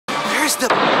Where's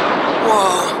the...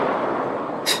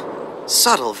 Whoa.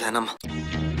 Subtle, Venom.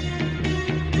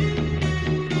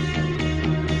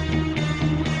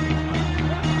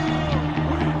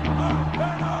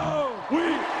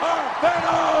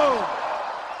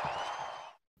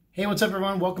 Hey, what's up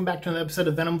everyone? Welcome back to another episode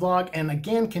of Venom Vlog, and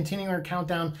again, continuing our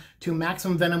countdown to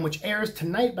Maximum Venom, which airs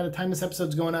tonight. By the time this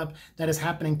episode's going up, that is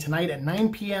happening tonight at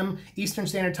 9 p.m. Eastern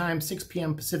Standard Time, 6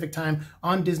 p.m. Pacific Time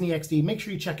on Disney XD. Make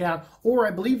sure you check it out, or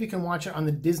I believe you can watch it on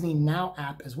the Disney Now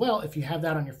app as well, if you have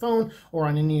that on your phone or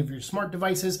on any of your smart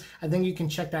devices. I think you can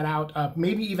check that out,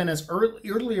 maybe even as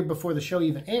earlier before the show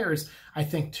even airs, I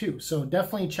think too. So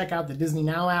definitely check out the Disney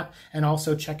Now app, and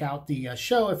also check out the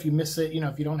show if you miss it. You know,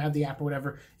 if you don't have the app or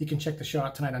whatever, you can check the show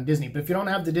out tonight on Disney. But if you don't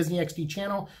have the Disney XD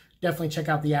channel, definitely check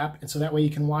out the app, and so that way you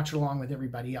can watch it along with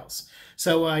everybody else.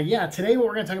 So yeah, today what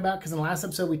we're going to talk about, because in the last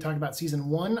episode we talked about season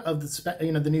 1 of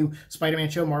the new Spider-Man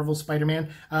show, Marvel's Spider-Man,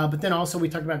 but then also we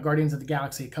talked about Guardians of the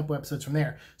Galaxy, a couple episodes from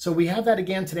there. So we have that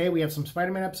again today. We have some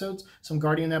Spider-Man episodes, some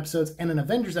Guardian episodes, and an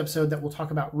Avengers episode that we'll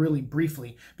talk about really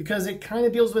briefly, because it kind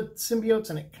of deals with symbiotes,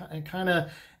 and it kind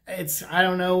of... I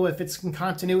don't know if it's in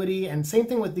continuity, and same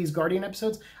thing with these Guardian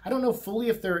episodes. I don't know fully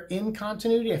if they're in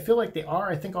continuity. I feel like they are.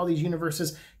 I think all these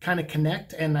universes kind of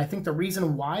connect, and I think the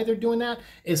reason why they're doing that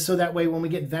is so that way when we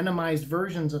get Venomized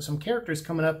versions of some characters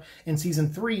coming up in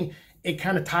season 3, it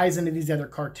kind of ties into these other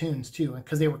cartoons too,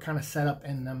 because they were kind of set up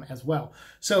in them as well.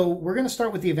 So we're going to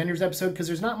start with the Avengers episode, because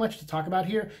there's not much to talk about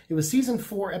here. It was season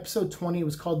 4, episode 20. It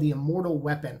was called The Immortal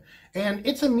Weapon, and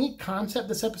it's a neat concept,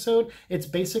 this episode. It's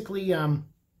basically...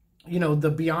 you know, the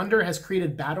Beyonder has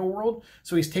created Battleworld,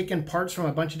 so he's taken parts from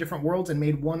a bunch of different worlds and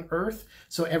made one Earth.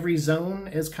 So every zone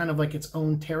is kind of like its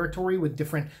own territory with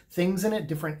different things in it,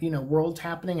 different, you know, worlds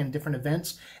happening and different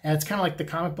events. And it's kind of like the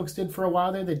comic books did for a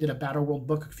while there. They did a Battleworld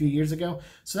book a few years ago.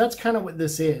 So that's kind of what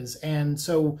this is. And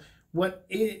so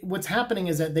what's happening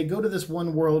is that they go to this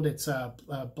one world. It's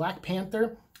Black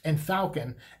Panther and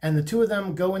Falcon, and the two of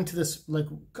them go into this like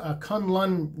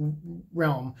Kunlun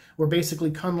realm, where basically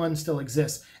Kunlun still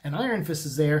exists, and Iron Fist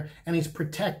is there, and he's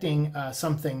protecting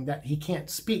something that he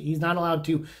can't speak. He's not allowed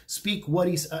to speak what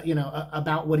he's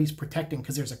about what he's protecting,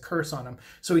 because there's a curse on him.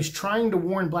 So he's trying to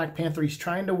warn Black Panther, he's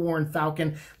trying to warn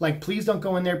Falcon, like, please don't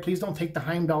go in there, please don't take the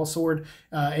Heimdall sword.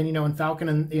 And Falcon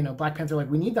and Black Panther are like,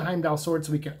 we need the Heimdall sword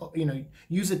so we can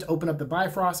use it to open up the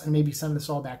Bifrost and maybe send us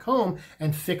all back home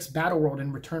and fix Battleworld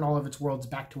and return all of its worlds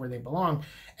back to where they belong.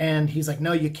 And he's like,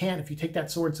 no, you can't. If you take that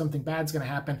sword, something bad's going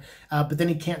to happen. But then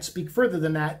he can't speak further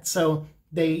than that. So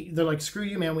they're like, screw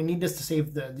you, man. We need this to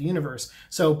save the universe.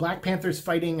 So Black Panther's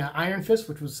fighting Iron Fist,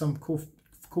 which was some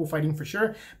cool fighting for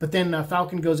sure. But then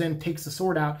Falcon goes in, takes the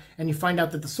sword out, and you find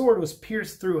out that the sword was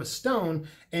pierced through a stone,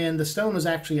 and the stone was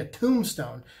actually a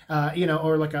tombstone,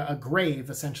 or like a grave,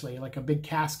 essentially, like a big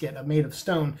casket made of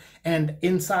stone. And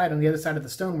inside, on the other side of the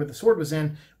stone where the sword was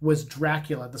in, was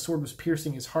Dracula. The sword was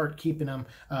piercing his heart, keeping him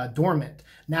dormant.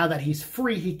 Now that he's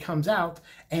free, he comes out,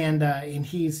 and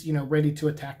he's, ready to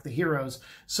attack the heroes.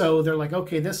 So they're like,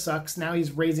 okay, this sucks. Now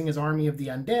he's raising his army of the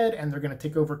undead, and they're going to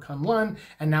take over Kunlun.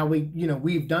 And now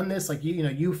we've done this, like,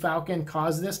 you Falcon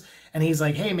caused this. And he's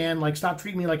like, hey man, like, stop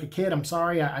treating me like a kid. I'm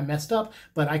sorry, I messed up,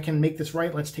 but I can make this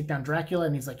right. Let's take down Dracula.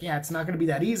 And he's like, yeah, it's not going to be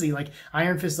that easy. Like,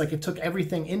 Iron Fist, like, it took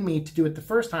everything in me to do it the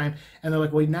first time. And they're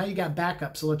like, well, now you got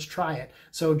backup, so let's try it.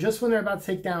 So just when they're about to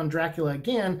take down Dracula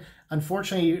again,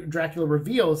 unfortunately, Dracula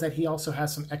reveals that he also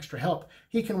has some extra help.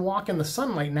 He can walk in the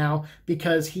sunlight now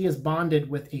because he is bonded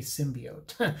with a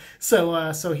symbiote.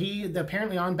 So he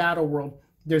apparently on Battleworld,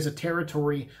 there's a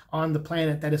territory on the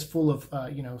planet that is full of,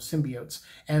 symbiotes.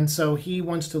 And so he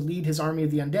wants to lead his army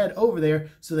of the undead over there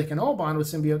so they can all bond with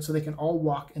symbiotes, so they can all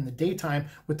walk in the daytime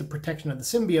with the protection of the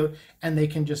symbiote, and they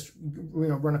can just,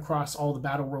 run across all the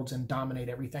battle worlds and dominate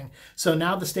everything. So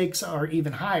now the stakes are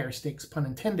even higher, stakes pun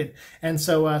intended. And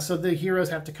so the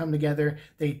heroes have to come together.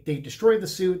 They destroy the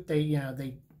suit.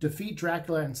 They defeat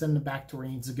Dracula and send him back to where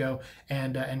he needs to go,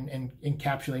 and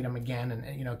encapsulate him again,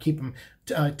 and keep him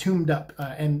tombed up.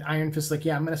 And Iron Fist's like,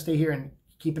 yeah, I'm gonna stay here and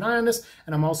keep an eye on this,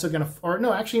 and I'm also gonna,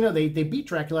 they beat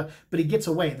Dracula, but he gets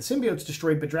away. The symbiote's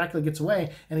destroyed, but Dracula gets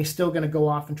away, and he's still gonna go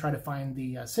off and try to find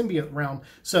the symbiote realm.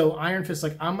 So Iron Fist's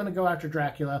like, I'm gonna go after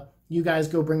Dracula. You guys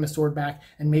go bring the sword back,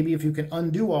 and maybe if you can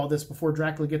undo all this before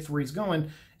Dracula gets where he's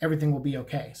going, everything will be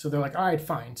okay. So they're like, all right,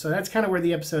 fine. So that's kind of where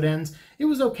the episode ends. It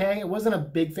was okay. I wasn't a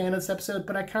big fan of this episode,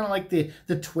 but I kind of like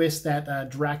the twist that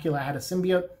Dracula had a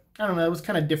symbiote. I don't know, it was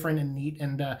kind of different and neat,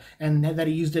 and that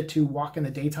he used it to walk in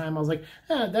the daytime. I was like,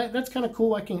 that's kind of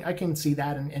cool. I can see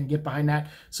that and get behind that.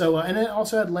 So and it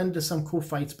also had led to some cool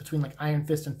fights between like Iron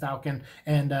Fist and Falcon,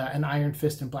 and Iron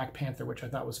Fist and Black Panther, which I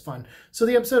thought was fun. So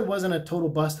the episode wasn't a total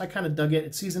bust. I kind of dug it.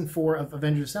 It's season 4 of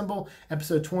Avengers Assemble,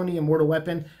 episode 20, Immortal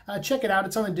Weapon. Check it out.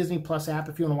 It's on the Disney Plus app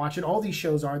if you want to watch it. All these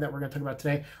shows that we're going to talk about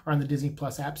today are on the Disney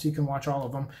Plus app, so you can watch all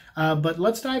of them. But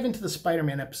let's dive into the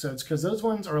Spider-Man episodes, because those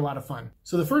ones are a lot of fun.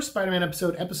 So the first Spider-Man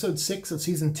episode, episode 6 of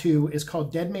season 2, is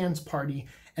called Dead Man's Party.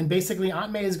 And basically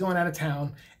Aunt May is going out of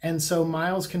town, and so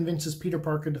Miles convinces Peter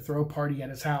Parker to throw a party at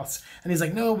his house. And he's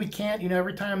like, no, we can't. You know,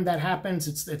 every time that happens,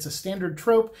 it's a standard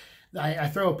trope. I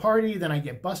throw a party, then I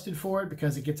get busted for it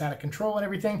because it gets out of control and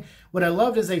everything. What I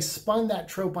loved is they spun that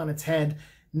trope on its head.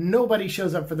 Nobody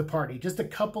shows up for the party. Just a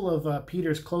couple of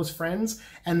Peter's close friends,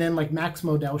 and then like Max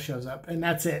Modell shows up, and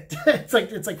that's it. it's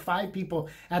like 5 people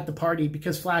at the party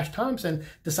because Flash Thompson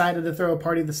decided to throw a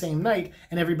party the same night,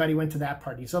 and everybody went to that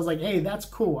party. So I was like, hey, that's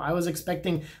cool. I was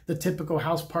expecting the typical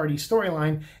house party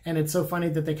storyline, and it's so funny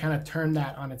that they kind of turned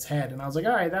that on its head. And I was like,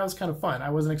 all right, that was kind of fun. I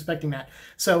wasn't expecting that.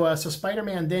 So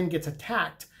Spider-Man then gets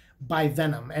attacked by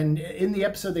Venom, and in the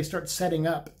episode they start setting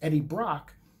up Eddie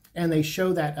Brock. And they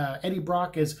show that Eddie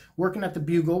Brock is working at the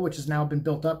Bugle, which has now been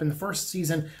built up. In the first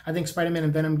season, I think Spider-Man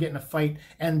and Venom get in a fight,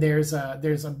 and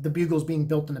the Bugle's being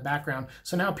built in the background.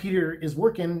 So now Peter is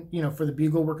working, for the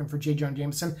Bugle, working for J. Jonah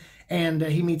Jameson, and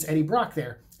he meets Eddie Brock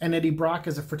there. And Eddie Brock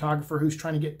is a photographer who's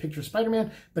trying to get pictures of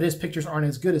Spider-Man, but his pictures aren't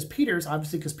as good as Peter's,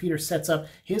 obviously, because Peter sets up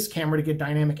his camera to get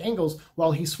dynamic angles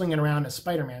while he's swinging around as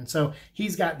Spider-Man. So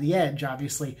he's got the edge,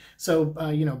 obviously. So,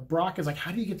 Brock is like,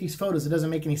 how do you get these photos? It doesn't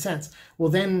make any sense.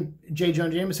 Well, then J. Jonah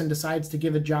Jameson decides to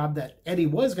give a job that Eddie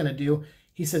was going to do.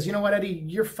 He says, you know what, Eddie,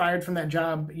 you're fired from that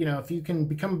job. If you can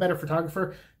become a better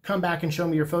photographer, come back and show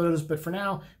me your photos. But for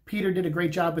now, Peter did a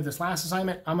great job with this last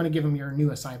assignment. I'm going to give him your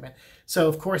new assignment. So,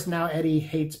 of course, now Eddie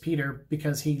hates Peter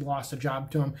because he lost a job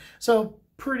to him. So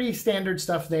pretty standard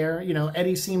stuff there.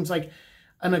 Eddie seems like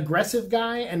an aggressive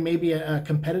guy and maybe a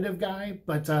competitive guy,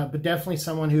 but definitely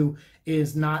someone who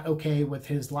is not okay with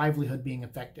his livelihood being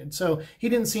affected. So he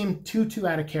didn't seem too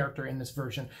out of character in this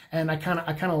version, and I kind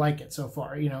of like it so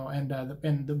far, and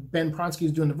the Ben Pronsky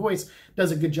who's doing the voice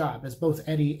does a good job as both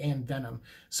Eddie and Venom.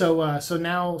 So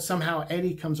now somehow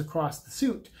Eddie comes across the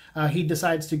suit. He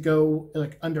decides to go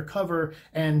like undercover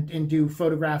and do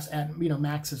photographs at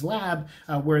Max's lab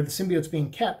where the symbiote's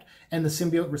being kept, and the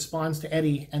symbiote responds to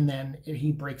Eddie, and then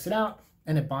he breaks it out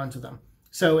and it bonds with him.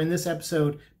 So in this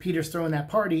episode, Peter's throwing that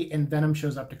party and Venom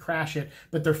shows up to crash it,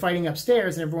 but they're fighting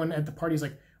upstairs and everyone at the party's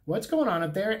like, what's going on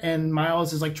up there? And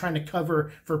Miles is like trying to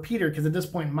cover for Peter, because at this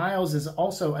point, Miles is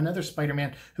also another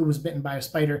Spider-Man who was bitten by a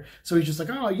spider. So he's just like,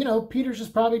 oh, Peter's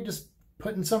just probably just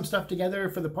putting some stuff together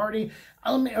for the party,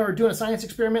 or doing a science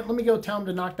experiment. Let me go tell him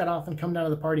to knock that off and come down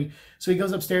to the party. So he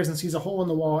goes upstairs and sees a hole in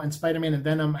the wall, and Spider-Man and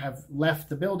Venom have left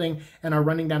the building and are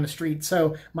running down the street.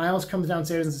 So Miles comes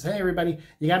downstairs and says, hey, everybody,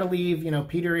 you got to leave.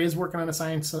 Peter is working on a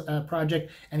science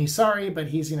project, and he's sorry, but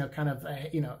he's, kind of,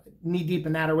 knee deep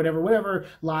in that, or whatever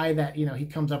lie that, he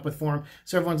comes up with for him.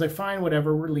 So everyone's like, fine,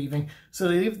 whatever, we're leaving. So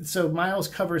they leave. So Miles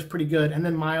covers pretty good, and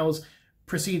then Miles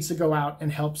proceeds to go out and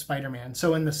help Spider-Man.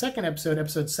 So in the second episode,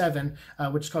 episode 7,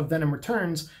 which is called Venom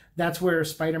Returns, that's where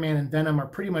Spider-Man and Venom are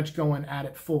pretty much going at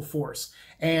it full force.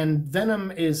 And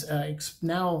Venom is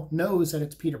now knows that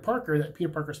it's Peter Parker, that Peter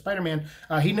Parker Spider-Man.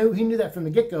 He knew that from the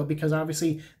get-go, because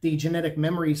obviously the genetic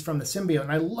memories from the symbiote.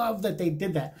 And I love that they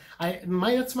did that.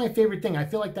 That's my favorite thing. I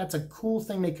feel like that's a cool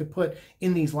thing they could put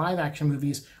in these live-action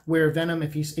movies, where Venom,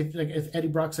 if Eddie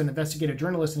Brock's an investigative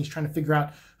journalist and he's trying to figure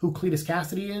out who Cletus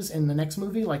Cassidy is in the next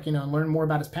movie, and learn more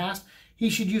about his past, he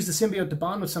should use the symbiote to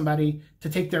bond with somebody to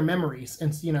take their memories,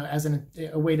 and as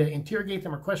a way to interrogate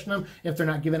them or question them if they're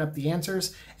not giving up the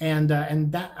answers. And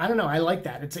that, I don't know, I like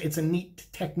that. It's a neat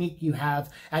technique you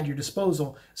have at your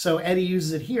disposal. So Eddie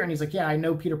uses it here, and he's like, yeah, I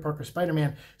know Peter Parker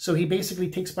Spider-Man. So he basically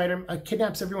takes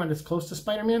kidnaps everyone that's close to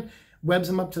Spider-Man, webs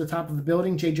him up to the top of the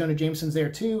building. J. Jonah Jameson's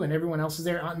there too, and everyone else is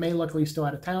there. Aunt May, luckily, is still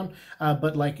out of town,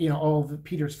 but all of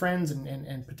Peter's friends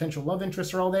and potential love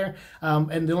interests are all there.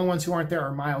 And the only ones who aren't there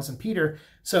are Miles and Peter.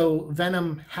 So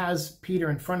Venom has Peter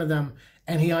in front of them,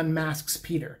 and he unmasks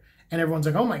Peter. And everyone's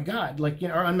like, oh my God,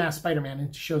 or unmasks Spider-Man,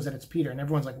 and shows that it's Peter. And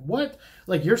everyone's like, what?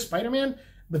 You're Spider-Man?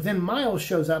 But then Miles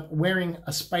shows up wearing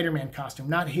a Spider-Man costume.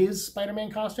 Not his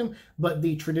Spider-Man costume, but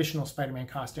the traditional Spider-Man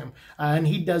costume. And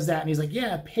he does that, and he's like,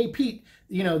 yeah, hey, Pete,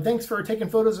 thanks for taking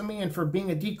photos of me and for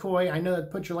being a decoy. I know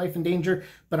that put your life in danger,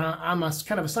 but I'm a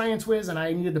kind of a science whiz, and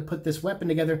I needed to put this weapon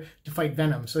together to fight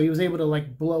Venom. So he was able to,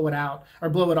 blow it out, or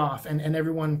blow it off, and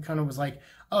everyone kind of was like,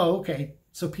 oh, okay,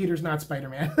 so Peter's not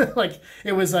Spider-Man. Like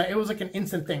it was like an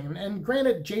instant thing. And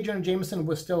granted, J. Jonah Jameson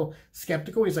was still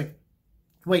skeptical. He's like,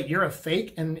 wait, you're a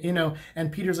fake? And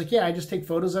and Peter's like, yeah, I just take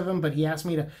photos of him, but he asked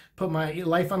me to put my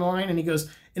life on the line. And he goes,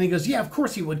 yeah, of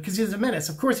course he would, because he's a menace.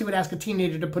 Of course he would ask a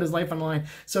teenager to put his life on the line.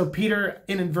 So Peter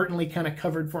inadvertently kind of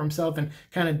covered for himself and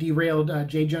kind of derailed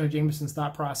J. Jonah Jameson's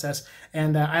thought process.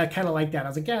 And I kind of like that. I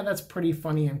was like, yeah, that's pretty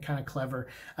funny and kind of clever.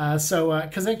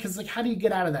 Because like, how do you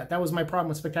get out of that? That was my problem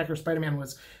with Spectacular Spider-Man,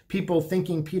 was people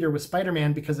thinking Peter was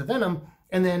Spider-Man because of Venom,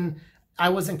 and then I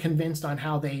wasn't convinced on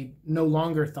how they no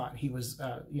longer thought he was,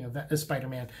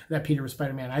 Spider-Man, that Peter was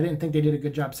Spider-Man. I didn't think they did a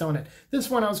good job selling it. This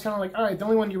one, I was kind of like, all right, the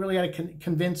only one you really had to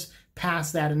convince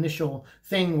past that initial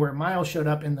thing where Miles showed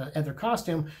up in the other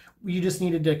costume, you just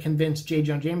needed to convince J.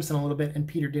 Jonah Jameson a little bit, and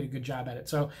Peter did a good job at it.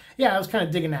 So yeah, I was kind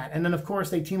of digging that. And then of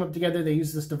course they team up together, they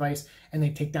use this device, and they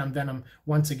take down Venom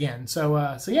once again. So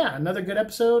yeah, another good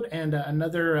episode, and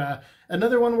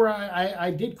another one where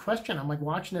I did question. I'm like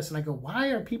watching this and I go, why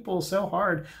are people so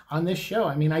hard on this show?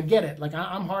 I mean, I get it. Like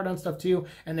I'm hard on stuff too,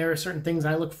 and there are certain things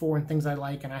I look for and things I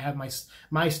like, and I have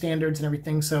my standards and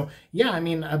everything. So yeah, I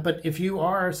mean, but if you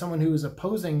are someone who is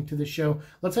opposing to this show,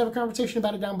 let's have a conversation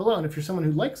about it down below. And if you're someone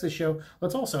who likes this show,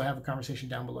 let's also have a conversation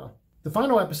down below. The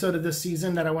final episode of this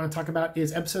season that I want to talk about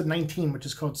is episode 19, which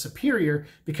is called Superior,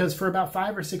 because for about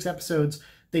 5 or 6 episodes,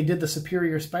 they did the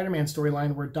Superior Spider-Man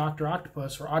storyline where Dr.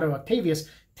 Octopus, or Otto Octavius,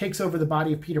 takes over the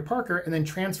body of Peter Parker and then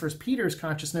transfers Peter's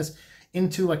consciousness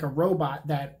into like a robot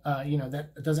that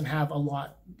that doesn't have a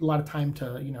lot of time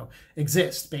to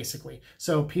exist, basically.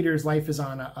 So Peter's life is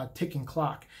on a ticking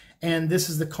clock, and this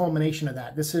is the culmination of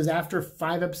that. This is after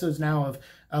 5 episodes now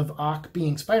of Ock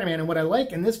being Spider-Man, and what I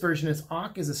like in this version is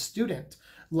Ock is a student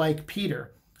like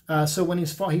Peter. So when he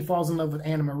falls in love with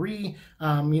Anna Marie,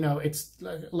 it's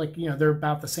like they're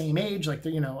about the same age, like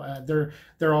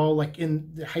they're all like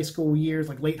in the high school years,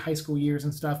 like late high school years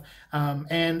and stuff.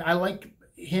 And I like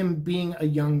him being a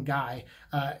young guy.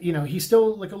 He's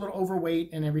still like a little overweight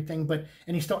and everything,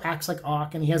 and he still acts like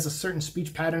Ock, and he has a certain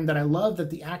speech pattern that I love, that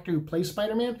the actor who plays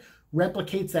Spider-Man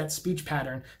replicates that speech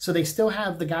pattern. So they still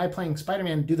have the guy playing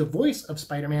Spider-Man do the voice of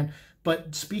Spider-Man,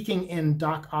 but speaking in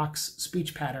Doc Ock's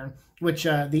speech pattern, which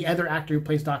the other actor who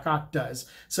plays Doc Ock does.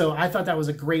 So I thought that was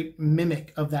a great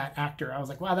mimic of that actor. I was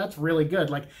like, wow, that's really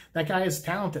good. Like, that guy is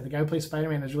talented. The guy who plays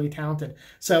Spider-Man is really talented.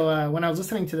 So when I was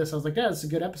listening to this, I was like, yeah, it's a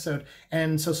good episode.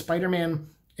 And so Spider-Man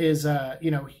is,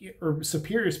 or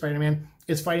Superior Spider-Man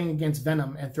is fighting against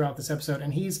Venom and throughout this episode,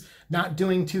 and he's not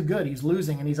doing too good. He's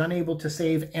losing, and he's unable to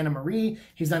save Anna Marie.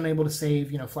 He's unable to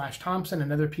save, Flash Thompson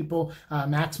and other people,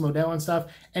 Max Modell and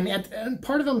stuff. And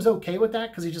part of him's okay with that,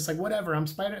 because he's just like, whatever, I'm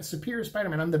Superior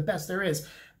Spider-Man, I'm the best there is.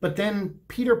 But then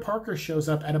Peter Parker shows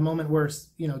up at a moment where,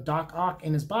 Doc Ock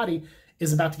in his body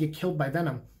is about to get killed by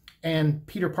Venom. And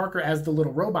Peter Parker, as the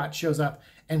little robot, shows up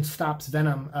and stops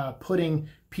Venom, putting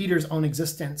Peter's own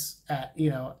existence at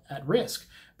risk,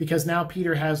 because now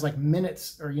Peter has like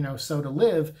minutes or so to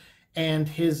live, and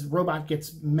his robot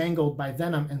gets mangled by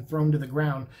Venom and thrown to the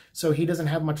ground. So he doesn't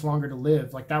have much longer to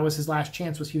live. Like, that was his last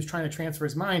chance, was he was trying to transfer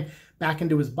his mind back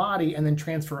into his body and then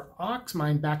transfer Ock's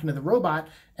mind back into the robot,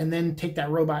 and then take that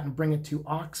robot and bring it to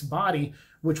Ock's body,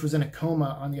 which was in a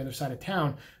coma on the other side of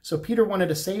town. So Peter wanted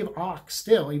to save Ock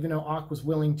still, even though Ock was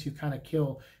willing to kind of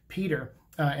kill Peter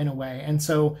in a way. And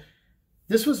so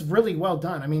this was really well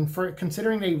done. I mean, for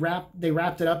considering they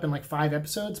wrapped it up in like 5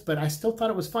 episodes, but I still thought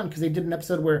it was fun, because they did an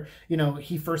episode where,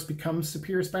 he first becomes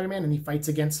Superior Spider-Man and he fights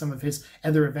against some of his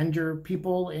other Avenger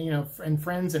people, and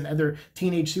friends and other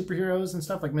teenage superheroes and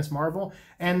stuff like Miss Marvel.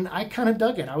 And I kind of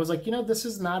dug it. I was like, this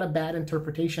is not a bad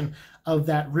interpretation of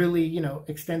that really,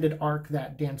 extended arc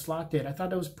that Dan Slott did. I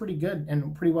thought it was pretty good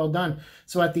and pretty well done.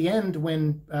 So at the end,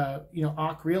 when,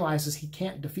 Ock realizes he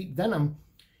can't defeat Venom,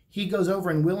 he goes over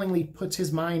and willingly puts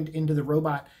his mind into the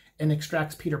robot and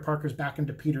extracts Peter Parker's back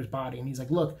into Peter's body. And he's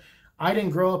like, look, I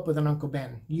didn't grow up with an Uncle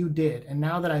Ben. You did. And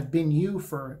now that I've been you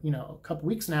for, a couple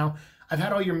weeks now, I've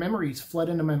had all your memories flood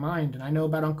into my mind. And I know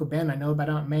about Uncle Ben. I know about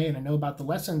Aunt May. And I know about the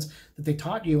lessons that they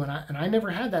taught you. And I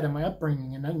never had that in my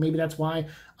upbringing. And maybe that's why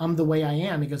I'm the way I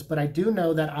am. He goes, but I do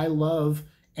know that I love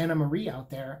Anna Marie out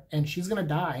there, and she's going to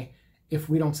die if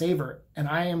we don't save her. And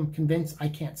I am convinced I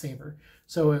can't save her.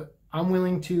 So I'm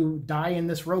willing to die in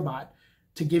this robot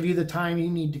to give you the time you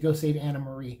need to go save Anna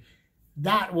Marie.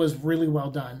 That was really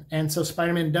well done. And so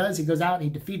Spider-Man does. He goes out and he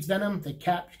defeats Venom. They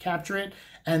capture it,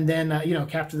 and then,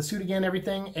 capture the suit again,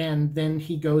 everything. And then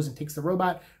he goes and takes the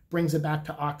robot, brings it back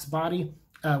to Ock's body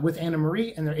with Anna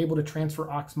Marie, and they're able to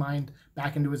transfer Ock's mind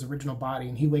back into his original body.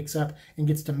 And he wakes up and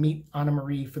gets to meet Anna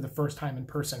Marie for the first time in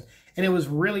person. And it was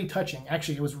really touching.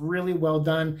 Actually, it was really well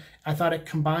done. I thought it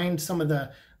combined some of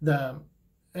the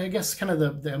I guess, kind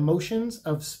of the emotions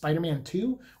of Spider-Man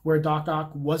 2, where Doc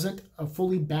Ock wasn't a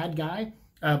fully bad guy,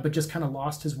 but just kind of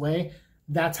lost his way.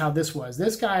 That's how this was.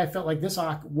 This guy, I felt like this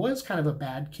Ock was kind of a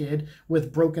bad kid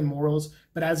with broken morals,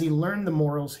 but as he learned the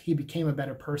morals, he became a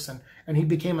better person, and he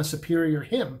became a superior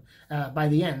him by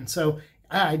the end. So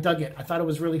I dug it. I thought it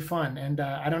was really fun. And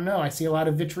I don't know. I see a lot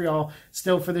of vitriol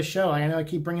still for this show. I know I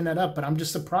keep bringing that up, but I'm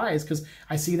just surprised because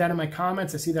I see that in my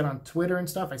comments. I see that on Twitter and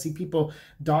stuff. I see people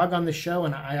dog on the show,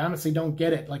 and I honestly don't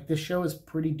get it. Like, this show is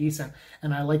pretty decent,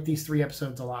 and I like these 3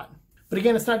 episodes a lot. But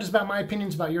again, it's not just about my opinion,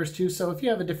 it's about yours too. So if you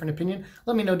have a different opinion,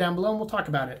 let me know down below and we'll talk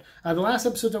about it. The last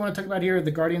episodes I want to talk about here are the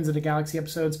Guardians of the Galaxy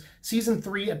episodes, Season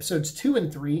 3, Episodes 2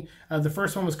 and 3. The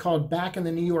first one was called Back in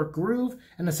the New York Groove,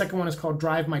 and the second one is called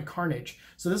Drive My Carnage.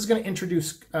 So this is going to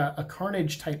introduce a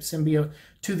Carnage-type symbiote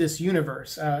to this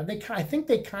universe. I think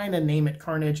they kind of name it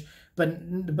Carnage, but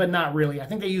not really. I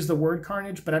think they use the word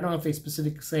Carnage, but I don't know if they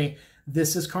specifically say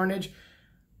this is Carnage.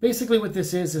 Basically what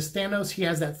this is Thanos, he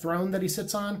has that throne that he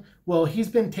sits on. Well, he's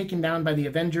been taken down by the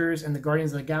Avengers and the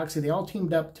Guardians of the Galaxy. They all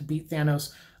teamed up to beat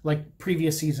Thanos like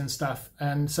previous season stuff.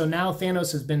 And so now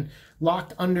Thanos has been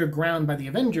locked underground by the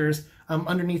Avengers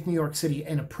underneath New York City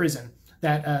in a prison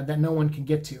that no one can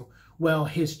get to. Well,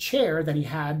 his chair that he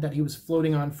had, that he was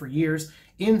floating on for years,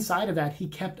 inside of that, he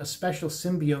kept a special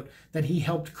symbiote that he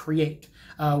helped create,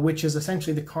 which is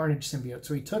essentially the Carnage symbiote.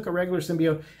 So he took a regular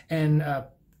symbiote and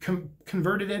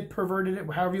converted it, perverted it,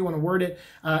 however you want to word it,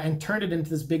 and turned it into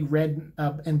this big red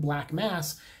and black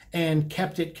mass and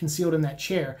kept it concealed in that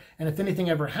chair. And if anything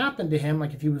ever happened to him,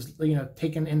 like if he was,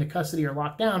 taken into custody or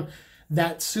locked down,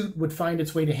 that suit would find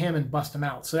its way to him and bust him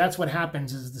out. So that's what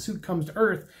happens is the suit comes to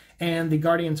Earth and the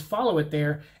Guardians follow it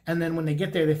there. And then when they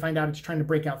get there, they find out it's trying to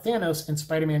break out Thanos and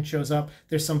Spider-Man shows up.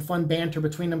 There's some fun banter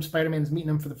between them. Spider-Man's meeting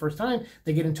him for the first time.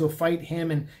 They get into a fight,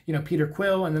 him and, Peter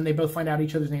Quill, and then they both find out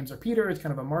each other's names are Peter. It's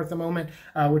kind of a Martha moment,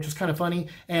 which was kind of funny.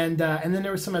 And then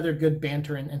there was some other good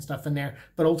banter and stuff in there.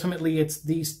 But ultimately it's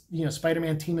these,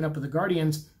 Spider-Man teaming up with the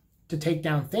Guardians to take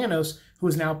down Thanos, who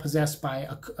is now possessed by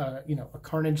a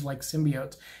Carnage-like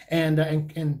symbiote, and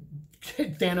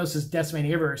Thanos is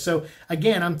decimating everywhere. So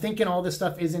again, I'm thinking all this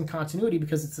stuff is in continuity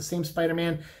because it's the same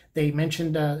Spider-Man. They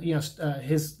mentioned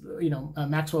his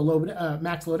Max Lodell and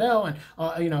Max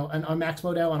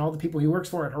Modell and all the people he works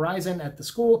for at Horizon at the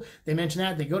school. They mention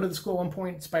that they go to the school at one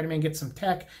point. Spider-Man gets some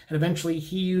tech, and eventually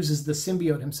he uses the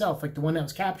symbiote himself, like the one that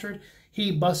was captured.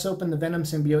 He busts open the Venom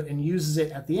symbiote and uses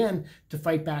it at the end to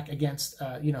fight back against,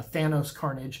 Thanos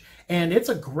Carnage. And it's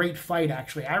a great fight,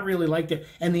 actually. I really liked it.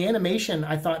 And the animation,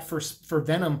 I thought, for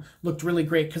Venom looked really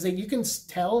great because you can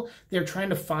tell they're trying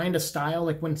to find a style.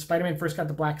 Like when Spider-Man first got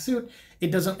the black suit,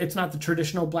 it's not the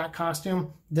traditional black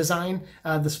costume design.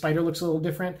 The spider looks a little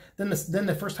different. Then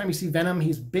the first time you see Venom,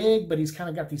 he's big, but he's kind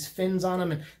of got these fins on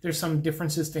him, and there's some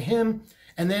differences to him.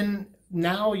 And then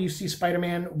now you see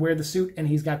Spider-Man wear the suit, and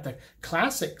he's got the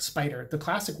classic spider, the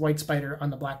classic white spider on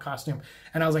the black costume.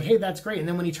 And I was like, hey, that's great. And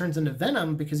then when he turns into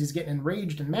Venom, because he's getting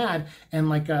enraged and mad, and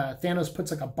Thanos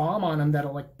puts like a bomb on him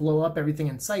that'll like blow up everything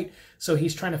in sight. So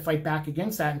he's trying to fight back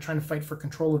against that and trying to fight for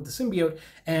control of the symbiote.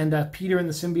 And Peter and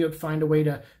the symbiote find a way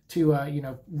to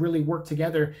really work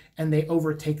together, and they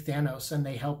overtake Thanos and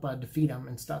they help defeat him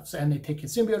and stuff. So, and they take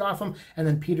his symbiote off him, and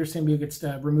then Peter's symbiote gets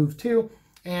removed too.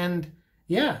 And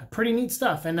yeah, pretty neat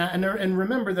stuff. And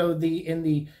remember though, in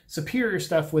the Superior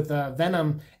stuff with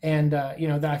Venom and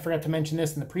that I forgot to mention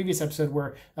this in the previous episode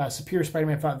where Superior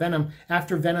Spider-Man fought Venom.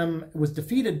 After Venom was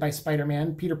defeated by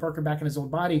Spider-Man, Peter Parker back in his old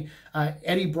body,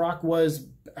 Eddie Brock was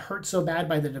hurt so bad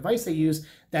by the device they used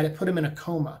that it put him in a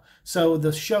coma. So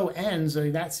the show ends,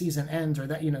 or that season ends, or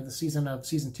that the season of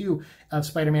season 2 of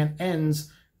Spider-Man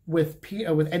ends with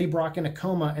Eddie Brock in a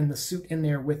coma and the suit in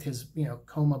there with his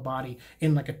coma body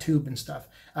in like a tube and stuff,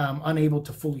 unable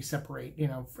to fully separate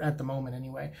at the moment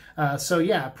anyway. So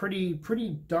yeah,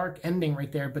 pretty dark ending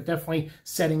right there, but definitely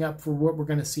setting up for what we're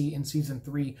going to see in season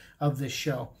 3 of this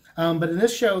show. But in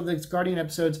this show, the Guardian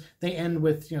episodes, they end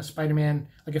with Spider-Man,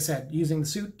 like I said, using the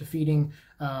suit, defeating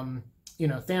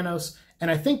Thanos. And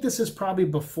I think this is probably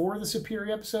before the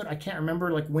Superior episode. I can't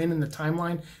remember like when in the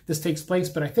timeline this takes place,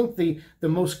 but I think the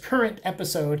most current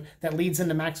episode that leads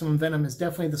into Maximum Venom is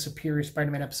definitely the Superior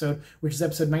Spider-Man episode, which is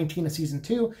episode 19 of season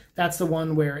 2. That's the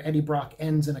one where Eddie Brock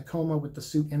ends in a coma with the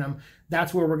suit in him.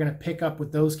 That's where we're going to pick up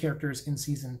with those characters in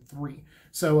season 3.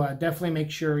 So definitely make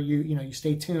sure you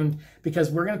stay tuned, because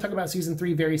we're going to talk about season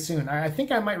 3 very soon. I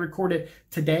think I might record it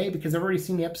today because I've already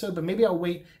seen the episode, but maybe I'll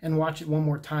wait and watch it one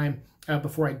more time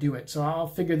before I do it. So I'll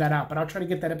figure that out, but I'll try to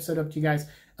get that episode up to you guys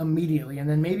immediately. And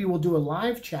then maybe we'll do a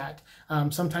live chat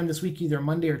sometime this week, either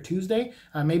Monday or Tuesday.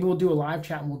 Maybe we'll do a live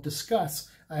chat and we'll discuss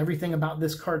everything about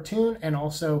this cartoon, and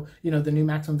also, you know, the new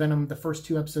Maximum Venom, the first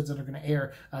 2 episodes that are going to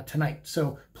air tonight.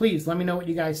 So please let me know what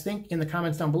you guys think in the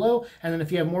comments down below. And then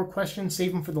if you have more questions,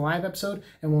 save them for the live episode,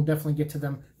 and we'll definitely get to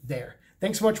them there.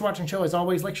 Thanks so much for watching the show. As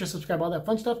always, like, share, subscribe, all that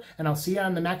fun stuff, and I'll see you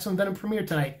on the Maximum Venom premiere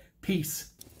tonight. Peace.